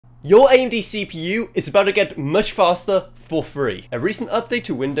Your AMD CPU is about to get much faster for free. A recent update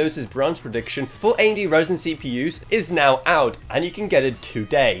to Windows' branch prediction for AMD Ryzen CPUs is now out, and you can get it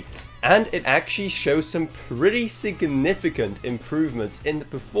today. And it actually shows some pretty significant improvements in the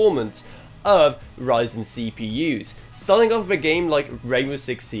performance of Ryzen CPUs. Starting off with a game like Rainbow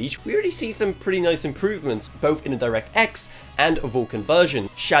Six Siege, we already see some pretty nice improvements, both in the DirectX and Vulkan version.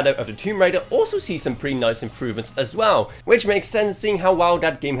 Shadow of the Tomb Raider also sees some pretty nice improvements as well, which makes sense seeing how well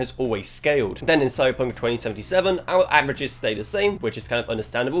that game has always scaled. Then in Cyberpunk 2077, our averages stay the same, which is kind of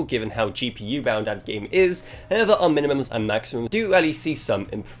understandable given how GPU bound that game is. However, our minimums and maximums do at least see some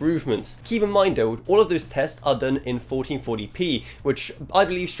improvements. Keep in mind though, all of those tests are done in 1440p, which I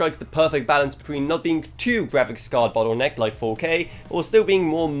believe strikes the perfect balance between not being too graphics card bottlenecked like 4K, or still being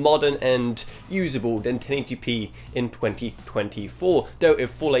more modern and usable than 1080p in 2024. Though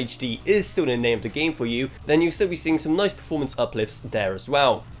if Full HD is still the name of the game for you, then you'll still be seeing some nice performance uplifts there as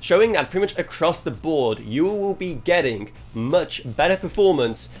well. Showing that pretty much across the board, you will be getting much better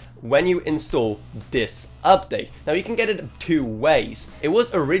performance when you install this update. Now you can get it two ways. It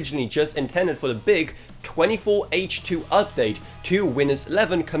was originally just intended for the big 24H2 update to Windows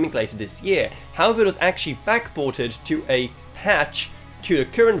 11 coming later this year. However, it was actually backported to a patch to the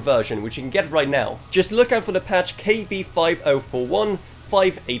current version, which you can get right now. Just look out for the patch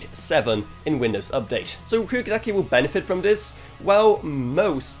KB5041587 in Windows Update. So who exactly will benefit from this? Well,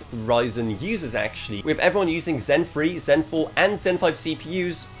 most Ryzen users actually, with everyone using Zen 3, Zen 4 and Zen 5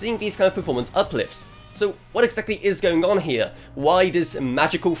 CPUs seeing these kind of performance uplifts. So what exactly is going on here? Why this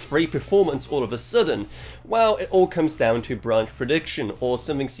magical free performance all of a sudden? Well, it all comes down to branch prediction, or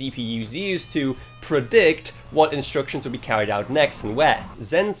something CPUs use to predict what instructions will be carried out next and where.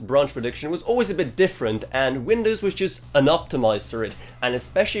 Zen's branch prediction was always a bit different, and Windows was just unoptimized for it, and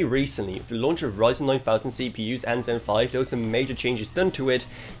especially recently, with the launch of Ryzen 9000 CPUs and Zen 5, there were some major changes done to it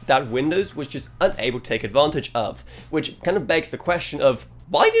that Windows was just unable to take advantage of, which kind of begs the question of,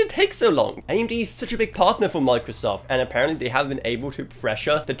 why did it take so long? AMD is such a big partner for Microsoft, and apparently they haven't been able to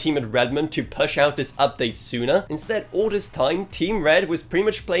pressure the team at Redmond to push out this update sooner. Instead, all this time, Team Red was pretty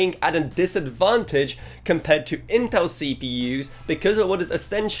much playing at a disadvantage compared to Intel CPUs because of what is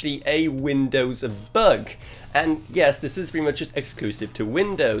essentially a Windows bug. And yes, this is pretty much just exclusive to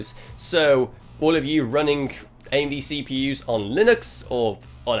Windows. So all of you running AMD CPUs on Linux or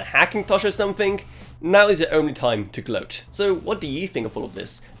on a Hackintosh or something, now is your only time to gloat. So what do you think of all of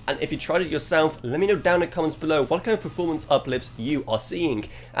this? And if you tried it yourself, let me know down in the comments below what kind of performance uplifts you are seeing.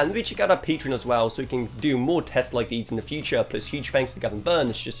 And maybe check out our Patreon as well so we can do more tests like these in the future. Plus huge thanks to Gavin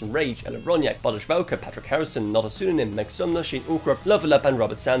Burns, Justin Rage, Ella Ronyak, Badish Valka, Patrick Harrison, Not a Pseudonym, Meg Sumner, Shane Allcroft, Level Up and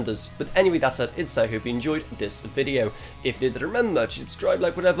Robert Sanders. But anyway, that's it. I hope you enjoyed this video. If you did, remember to subscribe,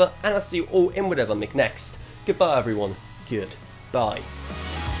 like, whatever, and I'll see you all in whatever I make next. Goodbye everyone. Goodbye.